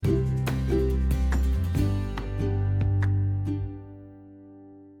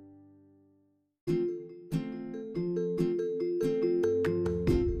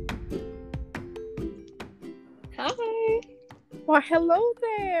Well, hello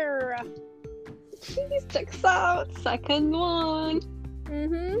there. Jeez, checks out. Second one.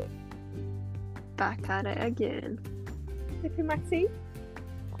 Mm-hmm. Back at it again. Sipping my tea.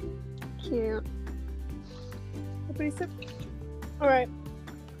 Cute. Everybody sip. Alright.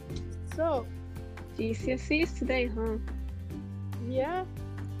 So, GCSEs today, huh? yeah.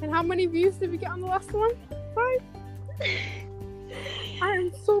 And how many views did we get on the last one? 5? I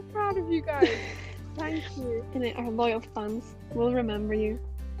am so proud of you guys. Thank you. And our loyal fans will remember you.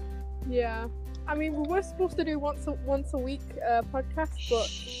 Yeah. I mean, we were supposed to do once a week podcast, but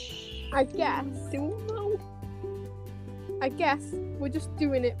I guess we're just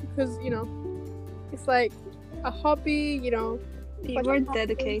doing it because, it's like a hobby, We're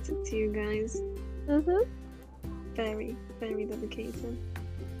dedicated to you guys. Mm-hmm. Very, very dedicated.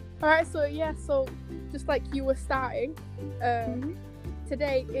 Alright, so just like you were starting,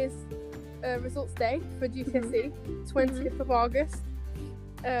 today is results day for GCSE, 20th of August.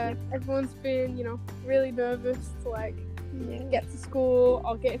 Everyone's been, really nervous to get to school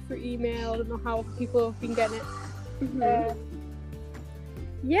or get it through email. I don't know how people have been getting it. I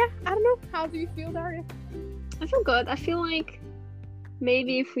don't know. How do you feel, Daria? I feel good. I feel like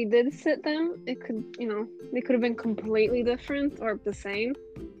maybe if we did sit them, it could, they could have been completely different or the same.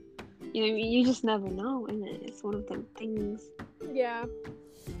 You just never know, and it's one of them things. Yeah.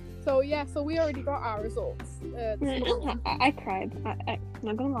 So we already got our results. I cried. I'm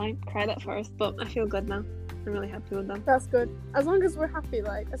not gonna lie, cried at first, but I feel good now. I'm really happy with them. That's good. As long as we're happy,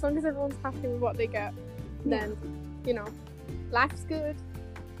 as long as everyone's happy with what they get, then, life's good.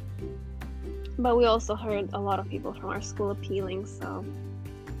 But we also heard a lot of people from our school appealing, so...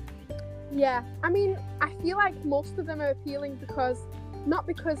 Yeah, I mean, I feel like most of them are appealing not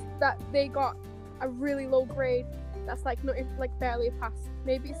because that they got a really low grade that's not barely a pass.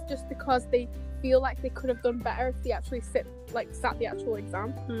 Maybe it's just because they feel like they could have done better if they actually sat the actual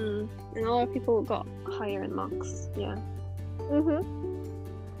exam. And a lot of people got higher in mocks, yeah.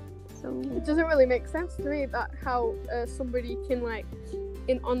 So it doesn't really make sense to me that how somebody can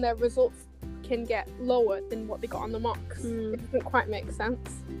on their results can get lower than what they got on the mocks. It doesn't quite make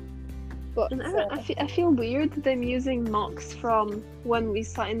sense. But I feel weird them using mocks from when we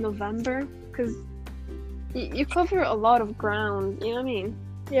sat in November, because you cover a lot of ground, you know what I mean?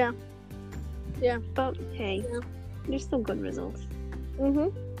 Yeah. But hey, they're still good results. As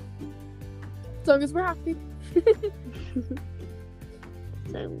long as we're happy.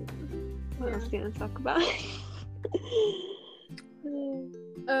 So, what else do you want to talk about?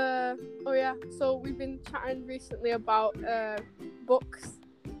 Oh yeah, so we've been chatting recently about books.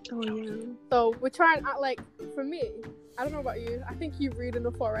 Oh yeah. So we're trying for me, I don't know about you, I think you read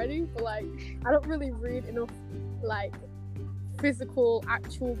enough already, but I don't really read enough physical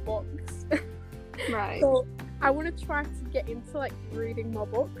actual books. Right. So I want to try to get into reading more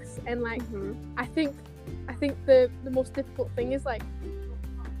books, and I think the most difficult thing is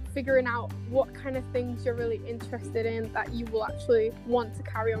figuring out what kind of things you're really interested in that you will actually want to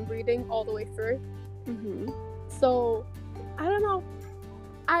carry on reading all the way through. So I don't know,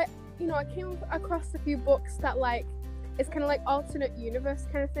 I came across a few books that it's kind of alternate universe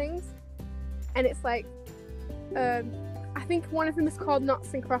kind of things, and it's I think one of them is called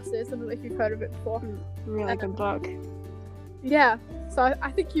Knots and Crosses. I don't know if you've heard of it before. Really good book. Yeah, so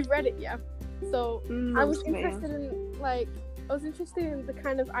I think you've read it, yeah. So I was Mostly, interested in the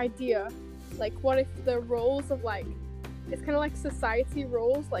kind of idea, what if the roles of it's kind of society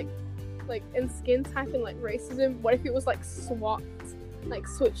roles, in skin type and racism. What if it was swapped,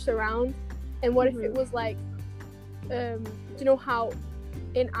 switched around, and what if it was you know how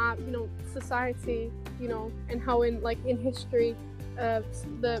in our society, and how in history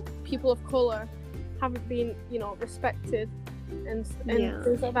the people of color haven't been respected and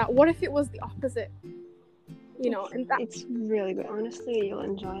things like that. What if it was the opposite? And that, it's really good. Honestly, you'll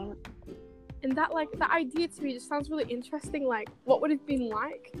enjoy it. And that that idea to me just sounds really interesting. What would it have been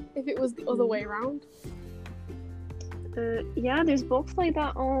like if it was the other way around? Yeah, there's books like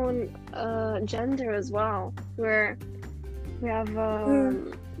that on gender as well, where we have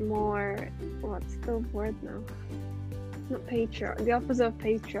more, what's the word now? Not the opposite of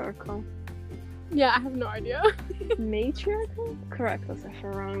patriarchal. Yeah, I have no idea. Matriarchal? Correct us if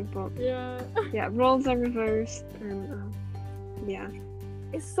we're wrong, but yeah, roles are reversed, and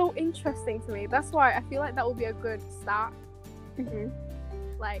it's so interesting to me. That's why I feel like that would be a good start. In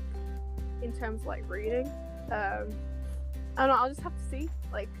terms of reading. I don't know, I'll just have to see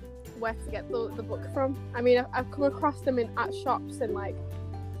where to get the book from. I mean, I've come across them at shops, and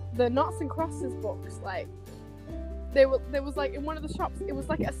the Knots and Crosses books, there was in one of the shops, it was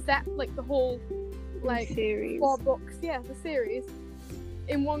a set, the whole like series. 4 books, the series,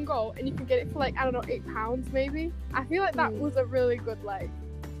 in one go, and you can get it for like, I don't know, £8 maybe. I feel like that was a really good like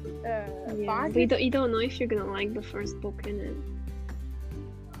bargain. But you don't know if you're gonna like the first book in it.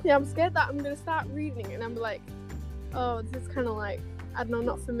 Yeah, I'm scared that I'm gonna start reading it and I'm like, oh, this is kind of like, I don't know,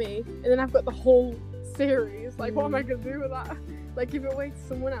 not for me. And then I've got the whole series. Like, what am I gonna do with that? Like, give it away to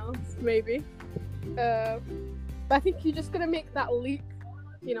someone else, maybe. But I think you're just gonna make that leap.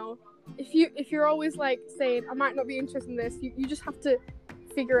 You know, if you're always like saying, I might not be interested in this, you just have to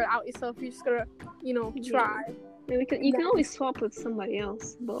figure it out yourself. You just gotta, you know, try. Yeah, you can always swap with somebody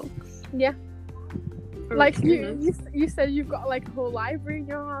else books. Yeah. Or like you said, you've got like a whole library in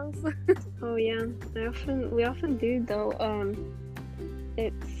your house. Oh yeah, we often do though.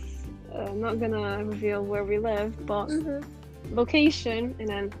 It's not gonna reveal where we live, but location and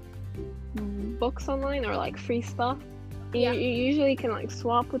then books online or like free stuff. You usually can like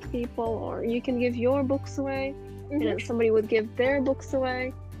swap with people, or you can give your books away, and then somebody would give their books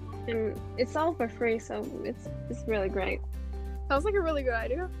away, and it's all for free. So it's really great. Sounds like a really good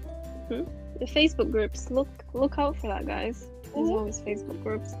idea. The Facebook groups, look out for that, guys. There's always Facebook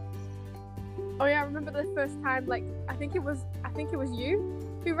groups. Oh yeah, I remember the first time, like I think it was you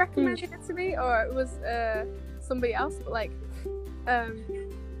who recommended it to me, or it was somebody else, but like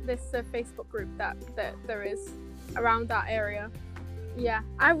this Facebook group that there is around that area. Yeah,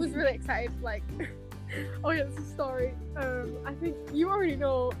 I was really excited. Like, oh yeah, there's a story. I think you already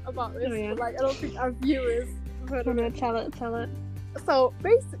know about this, but like I don't think our viewers have heard of it. Tell it. So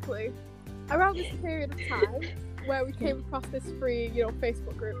basically, around this period of time where we came across this free, you know,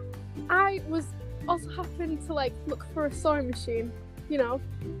 Facebook group, I was also happening to like look for a sewing machine. You know,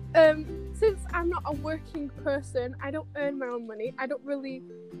 since I'm not a working person, I don't earn my own money. I don't really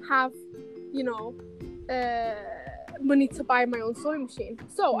have, you know, money to buy my own sewing machine.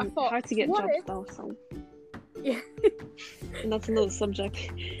 So I thought, hard to get jobs though. So yeah, and that's another subject.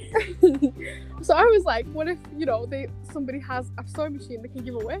 So I was like, what if, you know, somebody has a sewing machine they can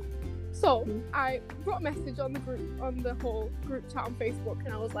give away? So I wrote a message on the whole group chat on Facebook,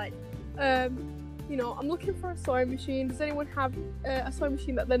 and I was like, you know, I'm looking for a sewing machine. Does anyone have a sewing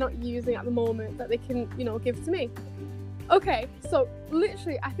machine that they're not using at the moment that they can, you know, give to me? Okay, so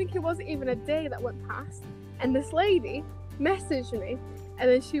literally, I think it wasn't even a day that went past, and this lady messaged me, and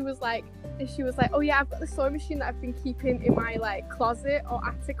then she was like, oh yeah, I've got the sewing machine that I've been keeping in my like closet or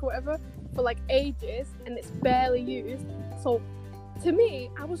attic or whatever for like ages, and it's barely used. So to me,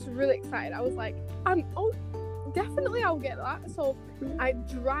 I was really excited. I was like, definitely I'll get that. So I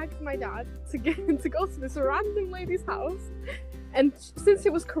dragged my dad to go to this random lady's house, and since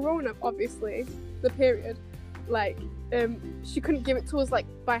it was Corona, obviously the period, like she couldn't give it to us like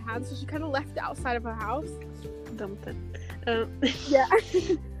by hand, so she kind of left it outside of her house. Dumped it. Yeah.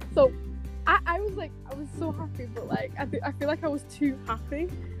 So I was so happy, but like I feel like I was too happy.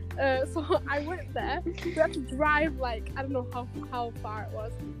 So I went there. We had to drive like, I don't know how far it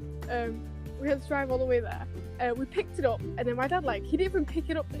was. We had to drive all the way there. We picked it up, and then my dad, like, he didn't even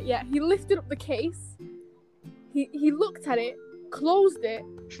pick it up yet. He lifted up the case. He looked at it, closed it,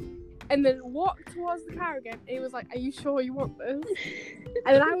 and then walked towards the car again. And he was like, "Are you sure you want this?"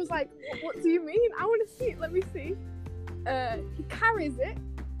 And then I was like, "What do you mean? I want to see it. Let me see." He carries it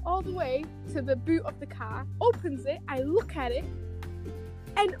all the way to the boot of the car, opens it. I look at it,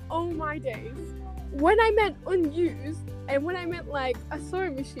 and oh my days, when I meant unused and when I meant like a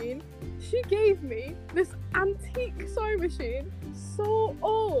sewing machine, she gave me this antique sewing machine, so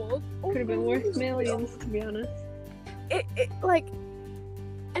old. Could have been worth millions, to be honest. It like,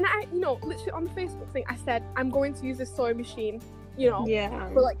 and I, you know, literally on the Facebook thing, I said I'm going to use this sewing machine, you know,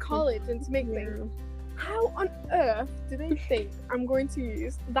 for like college and to make things. How on earth do they think I'm going to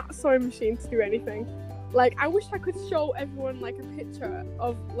use that sewing machine to do anything? Like, I wish I could show everyone like a picture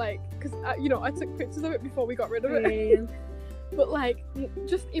of like, because you know, I took pictures of it before we got rid of it. Yeah. But like,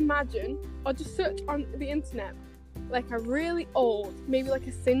 just imagine, or just search on the internet, like a really old, maybe like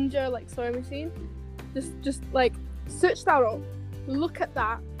a Singer like sewing machine. Just like search that up, look at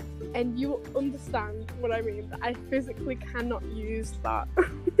that, and you will understand what I mean. That I physically cannot use that.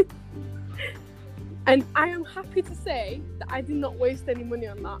 And I am happy to say that I did not waste any money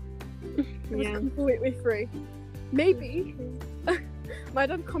on that. It was completely free. Maybe my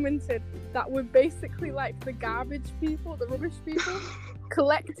dad commented that we're basically like the garbage people, the rubbish people,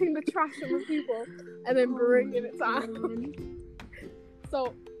 collecting the trash of the people and then bringing it to our house.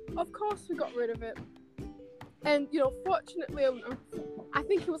 So, of course, we got rid of it. And, you know, fortunately enough, I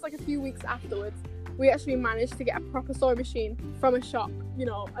think it was like a few weeks afterwards, we actually managed to get a proper sewing machine from a shop, you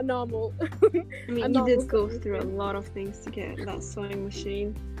know, a normal. I mean, you did go through a lot of things to get that sewing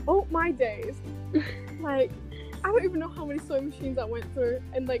machine. Oh my days! Like, I don't even know how many sewing machines I went through,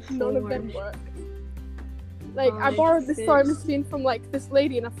 and like none of them worked. Like, I borrowed this sewing machine from like this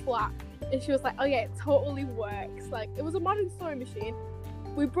lady in a flat, and she was like, "Oh yeah, it totally works." Like, it was a modern sewing machine.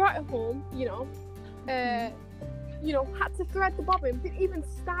 We brought it home, you know, had to thread the bobbin, didn't even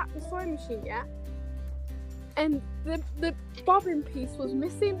start the sewing machine yet. And the bobbin piece was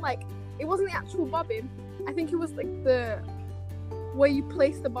missing. Like, it wasn't the actual bobbin. I think it was like the where you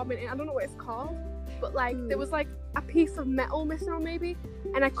place the bobbin in. I don't know what it's called, but like there was like a piece of metal missing, or maybe,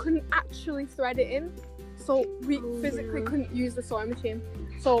 and I couldn't actually thread it in, so we physically couldn't use the sewing machine.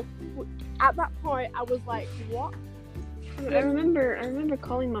 So at that point, I was like, "What?" I remember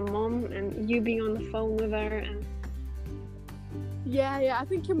calling my mom and you being on the phone with her and. Yeah. I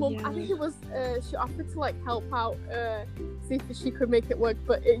think your mum. Yeah. I think it was. She offered to like help out, see if she could make it work,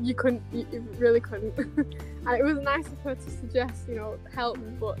 but you couldn't. You really couldn't. And it was nice of her to suggest, you know, help,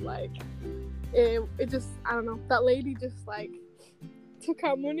 but like, it just, I don't know. That lady just like took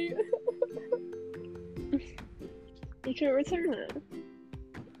our money. You can return it.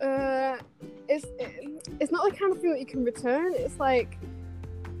 It's not the kind of thing that you can return. It's like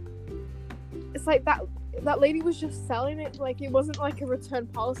that lady was just selling it. Like, it wasn't like a return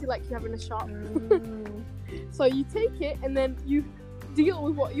policy like you have in a shop. So you take it and then you deal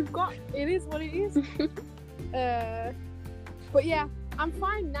with what you've got. It is what it is. But yeah, I'm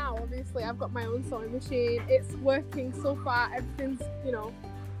fine now. Obviously, I've got my own sewing machine. It's working so far. Everything's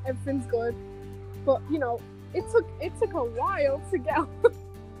good. But you know, it took a while to get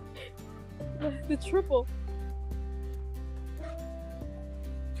the triple.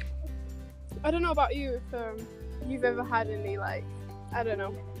 I don't know about you, if you've ever had any, like, I don't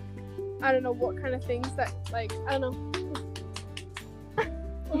know what kind of things that, like, I don't know.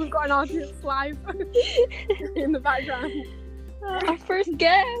 We've got an audience live in the background. Our first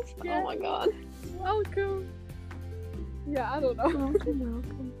guest. Yeah. Oh my god. Welcome. Yeah, I don't know.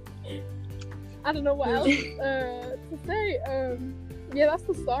 Welcome. I don't know what else to say. Yeah, that's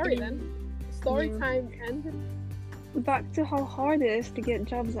the story then. Story time ended. Back to how hard it is to get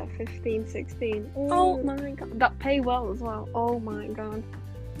jobs at 15, 16. Oh my god. That pay well as well. Oh my god.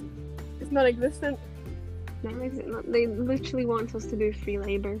 It's non-existent. They literally want us to do free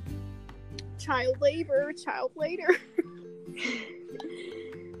labor. Child labor.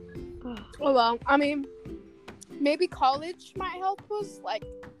 Oh well, I mean, maybe college might help us. Like,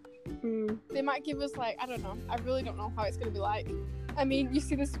 they might give us, like, I don't know. I really don't know how it's going to be like. I mean, you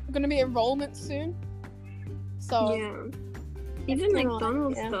see there's going to be enrollment soon. So yeah, even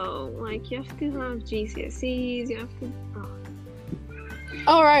McDonald's though, like, you have to have GCSEs. You have to.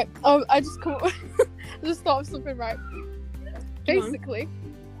 All right. Oh, I just thought of something. Right. Basically,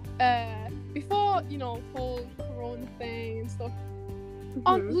 before, you know, whole Corona thing and stuff,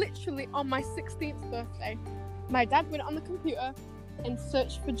 literally on my 16th birthday, my dad went on the computer and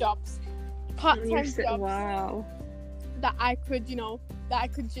searched for jobs, part-time jobs. Wow. That I could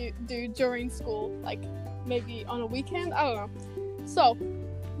do during school, like maybe on a weekend. I don't know. So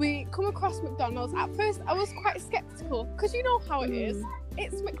we come across McDonald's. At first, I was quite skeptical because you know how it is.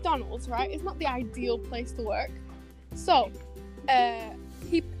 It's McDonald's, right? It's not the ideal place to work. So,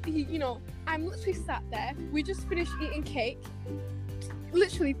 he, you know, I'm literally sat there. We just finished eating cake.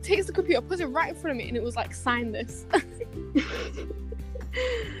 Literally takes the computer, puts it right in front of me, and it was like, sign this.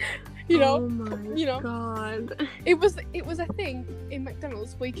 You know, oh my god. It was a thing in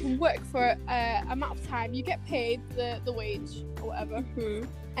McDonald's where you can work for a amount of time. You get paid the wage or whatever,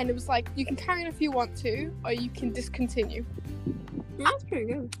 and it was like, you can carry on if you want to, or you can discontinue. That's pretty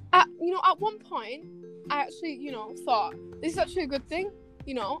good. At one point, I actually, you know, thought, this is actually a good thing.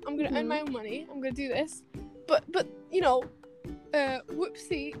 You know, I'm gonna earn my own money. I'm gonna do this, but you know,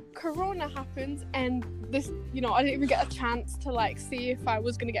 whoopsie, Corona happened, and this, you know, I didn't even get a chance to like see if I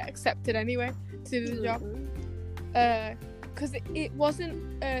was gonna get accepted anyway to do the job, because it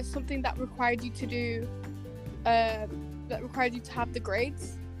wasn't something that required you to do, that required you to have the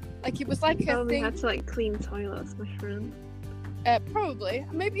grades. Like, it was like a thing. Thing. Had to like clean toilets, my friend. Probably.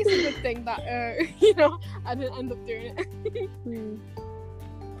 Maybe it's a good thing that you know, I didn't end up doing it.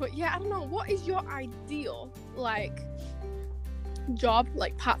 But yeah, I don't know. What is your ideal, like, job,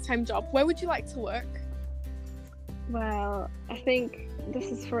 like part-time job? Where would you like to work? Well, I think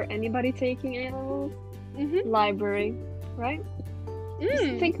this is for anybody taking A-levels. Library, right?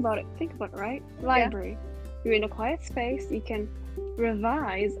 Just think about it, right? Library. Yeah. You're in a quiet space. You can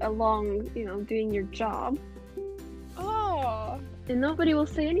revise along, you know, doing your job. Oh, And nobody will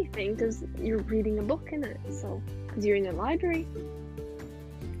say anything because you're reading a book in it. So, because you're in a library.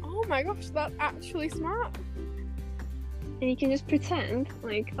 Oh my gosh, that's actually smart. And you can just pretend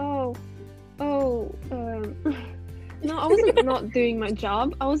like, no, I wasn't not doing my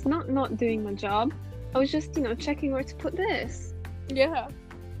job. I was not doing my job. I was just, checking where to put this. Yeah.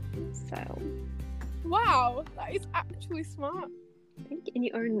 So. Wow, that is actually smart. And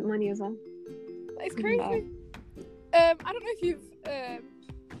you earn money as well. That is crazy. I don't know if you've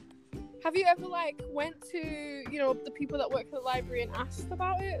have you ever went to the people that work at the library and asked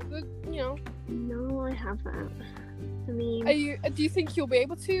about it? No, I haven't. I mean, do you think you'll be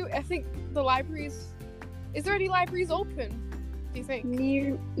able to? I think the libraries. Is there any libraries open? Do you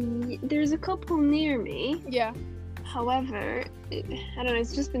think? There's a couple near me. Yeah. However, I don't know.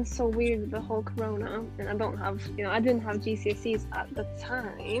 It's just been so weird with the whole corona, and I don't have, I didn't have GCSEs at the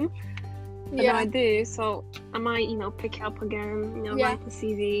time. But now I do, so I might, pick up again. Write the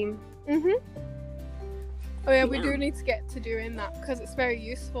CV. Mhm. Oh yeah, we do need to get to doing that because it's very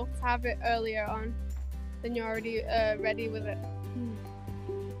useful to have it earlier on, then you're already ready with it.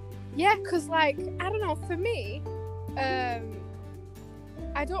 Yeah, because I don't know, for me, I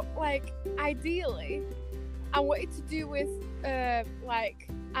don't ideally, I wanted to do with I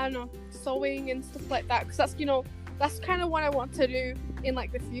don't know, sewing and stuff like that, because that's kind of what I want to do in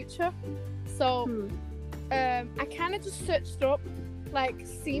the future. So I kind of just searched up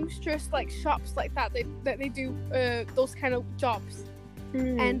seamstress shops like that they do those kind of jobs,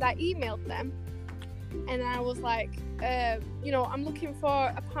 and I emailed them, and I was I'm looking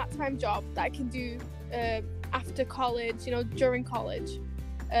for a part-time job that I can do after college, during college,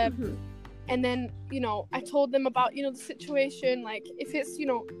 and then I told them about the situation, if it's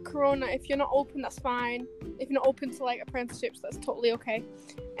corona, if you're not open, that's fine. If you're not open to apprenticeships, that's totally okay.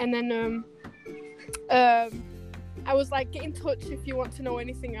 And then I was get in touch if you want to know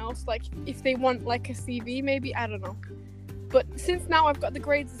anything else, if they want a CV maybe, I don't know. But since now I've got the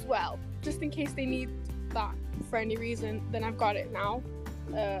grades as well, just in case they need that for any reason, then I've got it now.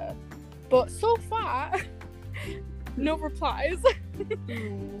 But so far no replies.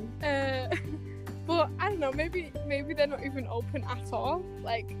 But I don't know, maybe they're not even open at all.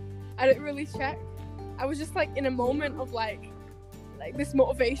 I didn't really check. I was just in a moment of this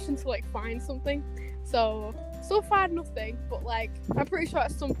motivation to find something. So far nothing, but I'm pretty sure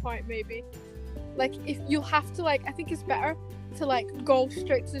at some point maybe if you'll have to I think it's better to go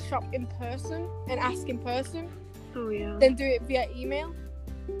straight to the shop in person and ask in person. Oh yeah. Then do it via email.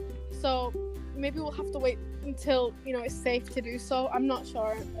 So maybe we'll have to wait until it's safe to do so. I'm not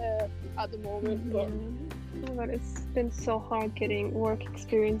sure at the moment, but oh god, it's been so hard getting work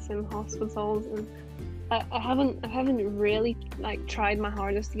experience in hospitals, and I haven't really tried my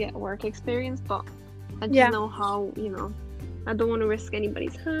hardest to get work experience, but I just know how I don't want to risk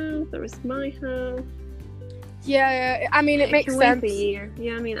anybody's health or risk my health. Yeah, I mean, it makes sense. Wait a year.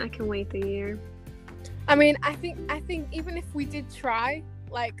 Yeah, I mean, I can wait a year. I mean, I think even if we did try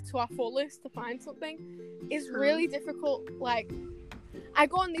to our fullest to find something, it's really difficult. I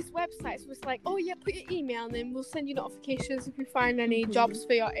go on these websites where it's oh yeah, put your email and then we'll send you notifications if we find any jobs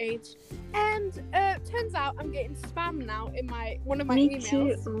for your age. And turns out I'm getting spam now in one of my emails.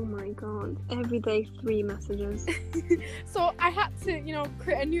 Too. Oh my god, every day 3 messages. So I had to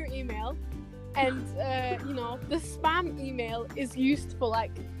create a new email, and the spam email is used for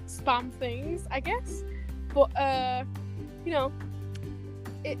spam things, I guess. But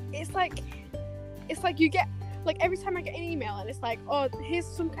it's you get every time I get an email and it's oh, here's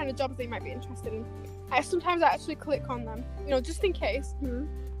some kind of jobs they might be interested in, sometimes I actually click on them, just in case.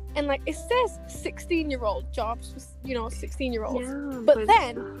 And it says 16-year-old jobs for 16-year-olds, but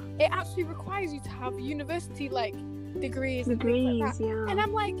then it actually requires you to have university degrees and things like that. Yeah. And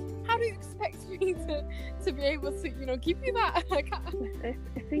I'm how do you expect me to be able to give you that?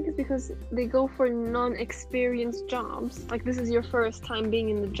 I think it's because they go for non-experienced jobs. This is your first time being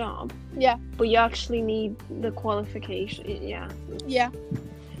in the job. Yeah. But you actually need the qualification. Yeah.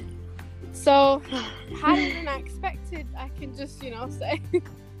 So harder than I expected, I can just say.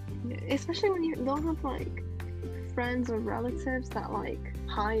 Especially when you don't have friends or relatives that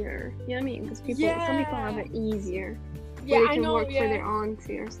hire. You know what I mean? Because some people have it easier. Yeah, I know. Work for their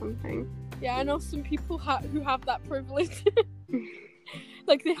auntie or something. Yeah, I know some people who have that privilege.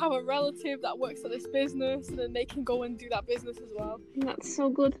 They have a relative that works at this business, and then they can go and do that business as well. And that's so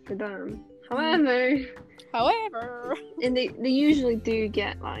good for them. However, and they usually do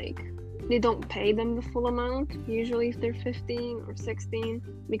get they don't pay them the full amount, usually if they're 15 or 16,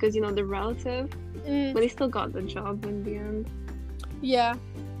 because they're relative, but they still got the job in the end. Yeah,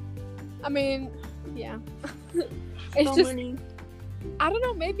 I mean, yeah. It's so just money. I don't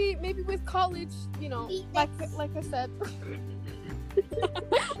know. Maybe with college, you know, like I said.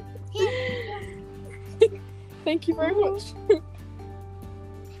 Thank you very much.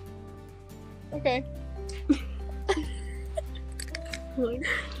 Okay.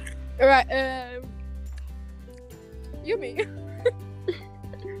 All right. Yumi.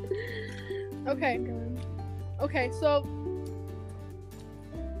 Okay. Okay. So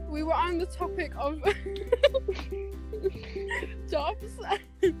we were on the topic of jobs.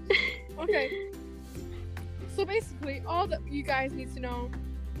 Okay. So basically, all that you guys need to know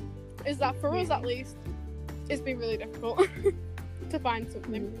is that for us, at least, it's been really difficult to find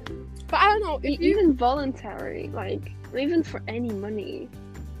something. But I don't know if even voluntary, like even for any money.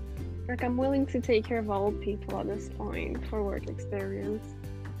 Like I'm willing to take care of old people at this point for work experience,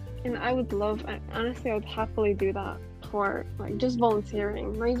 and I would honestly, I would happily do that for like just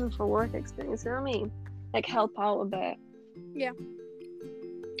volunteering, not even for work experience. You know what I mean? Like help out a bit. Yeah.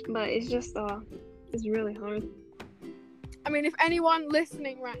 But it's just it's really hard. I mean, if anyone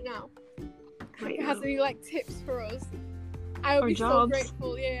listening right now has any like tips for us, I would be so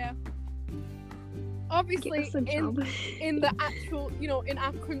grateful. Yeah. Obviously, in the actual, you know, in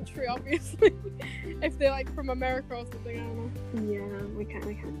our country, obviously, if they're like from America or something, I don't know. Yeah, we can't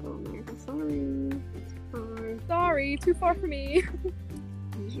go America. Sorry, too far for me.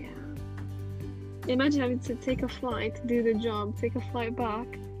 Yeah. Imagine having to take a flight to do the job, take a flight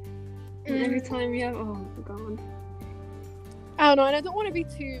back, and every time you have, oh my god. I don't know, and I don't want to be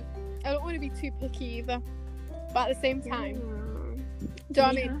too picky either, but at the same time. Do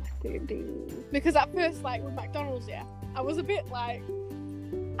you know what I mean? Because at first, like with McDonald's, yeah, I was a bit like,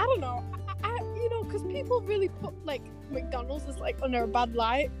 I don't know, I you know, because people really put like McDonald's as like under a bad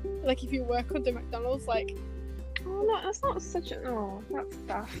light. Like if you work under McDonald's, like, oh no, that's not such a that's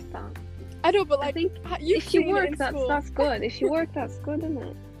daft. That I know, but like, I think if you work, that's good. If you work, that's good, isn't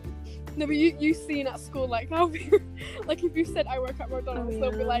it? No, but you seen at school like how like if you said I work at McDonald's,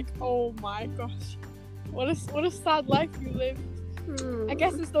 they'll be like, oh my gosh, what a sad life you live. I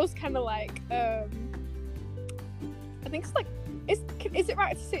guess it's those kind of like I think it's like is it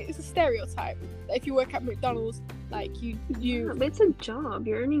right to say it's a stereotype that if you work at McDonald's, like you but it's a job,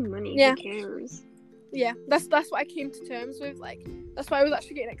 you're earning money. Yeah. Who cares? Yeah, that's what I came to terms with. Like that's why I was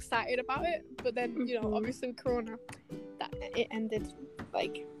actually getting excited about it. But then you know, obviously with Corona, that it ended.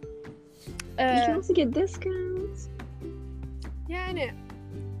 Like you can also get discounts. Yeah, I know.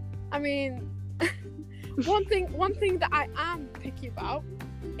 I mean. One thing that I am picky about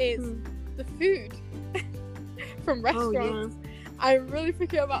is the food from restaurants. Oh, yeah. I'm really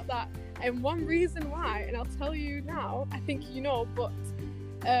picky about that, and one reason why, and I'll tell you now. I think you know, but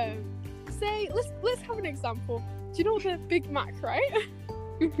say let's have an example. Do you know the Big Mac, right?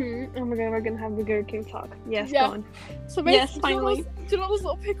 Mm-hmm. Oh my god, we're gonna have the Burger King talk. Yes, yeah. Go on. So basically, finally. Do you know those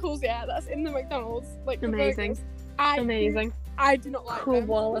little pickles? Yeah, that's in the McDonald's. Like amazing. Amazing. I do not like them.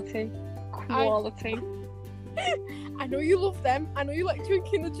 Quality. I know you love them. I know you like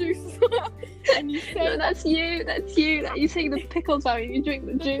drinking the juice. And you say no, that's you. You take the pickles out and you drink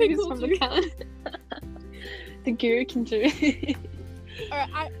the juice from the can. The gherkin juice.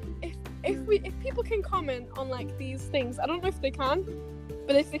 Alright, if people can comment on like these things, I don't know if they can,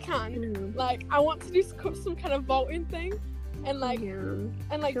 but if they can, like I want to do some kind of voting thing, and like do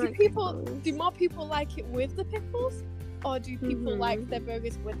more people like it with the pickles, or do people like their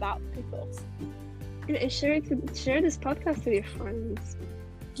burgers without the pickles? Share this podcast with your friends.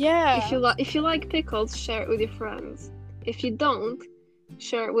 Yeah. If you like pickles, share it with your friends. If you don't,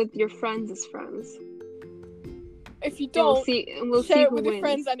 share it with your friends' friends. If you don't, we'll share see it with who your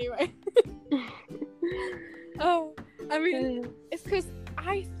friends anyway. Oh, I mean, it's because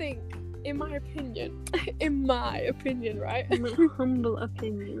I think, in my opinion, right? My humble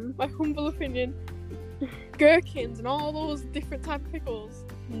opinion. Gherkins and all those different type of pickles,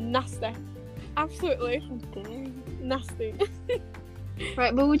 nasty. Absolutely nasty.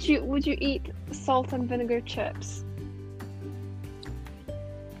 Right, but would you eat salt and vinegar chips?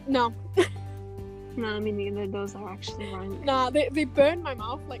 No. No, me neither. Those are actually wrong. Nah, they burn my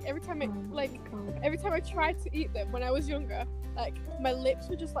mouth. Like every time every time I tried to eat them when I was younger, like my lips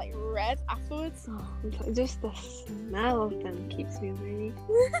were just like red afterwards. Oh, just the smell of them keeps me away.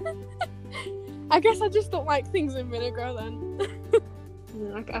 I guess I just don't like things in vinegar then.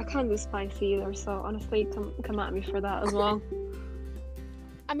 I can't do spicy either, so honestly, come at me for that as well.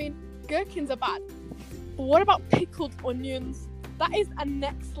 I mean, gherkins are bad, but what about pickled onions? That is a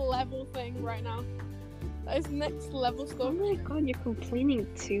next level thing right now. That is next level stuff. Oh my god, you're complaining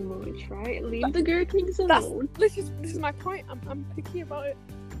too much, right? Leave the gherkins alone. This is my point. I'm picky about it.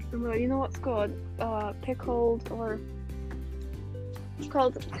 Well, you know what's good? Pickled or It's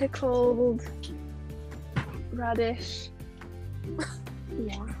called pickled radish.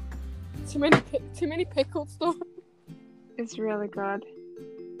 Yeah, Too many pickled stuff. it's really good.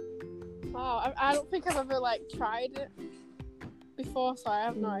 Wow, I don't think I've ever like tried it before, so I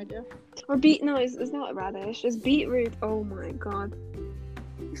have no idea. Or no, it's not radish. It's beetroot. Oh my god.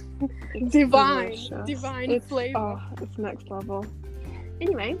 It's Divine delicious. flavor. Oh, it's next level.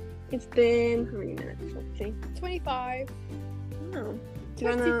 Anyway, it's been how many minutes? Let's see. 25. Oh, do you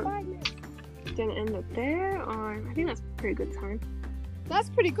wanna 25 minutes. end it there, or I think that's a pretty good time. That's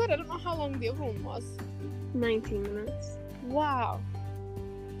pretty good. I don't know how long the other one was. 19 minutes. Wow.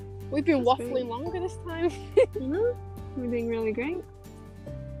 We've been That's waffling great. longer this time. Mhm. We're doing really great.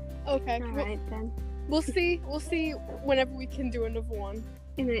 Okay. All right then. We'll see whenever we can do another one.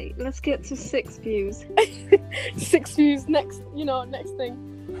 Anyway, let's get to 6 views. 6 views next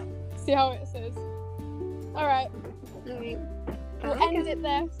thing. See how it says. Alright. Alright. We'll end it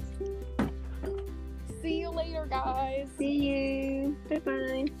there. See you later, guys. See you.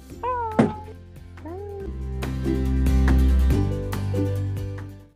 Bye-bye. Bye. Bye.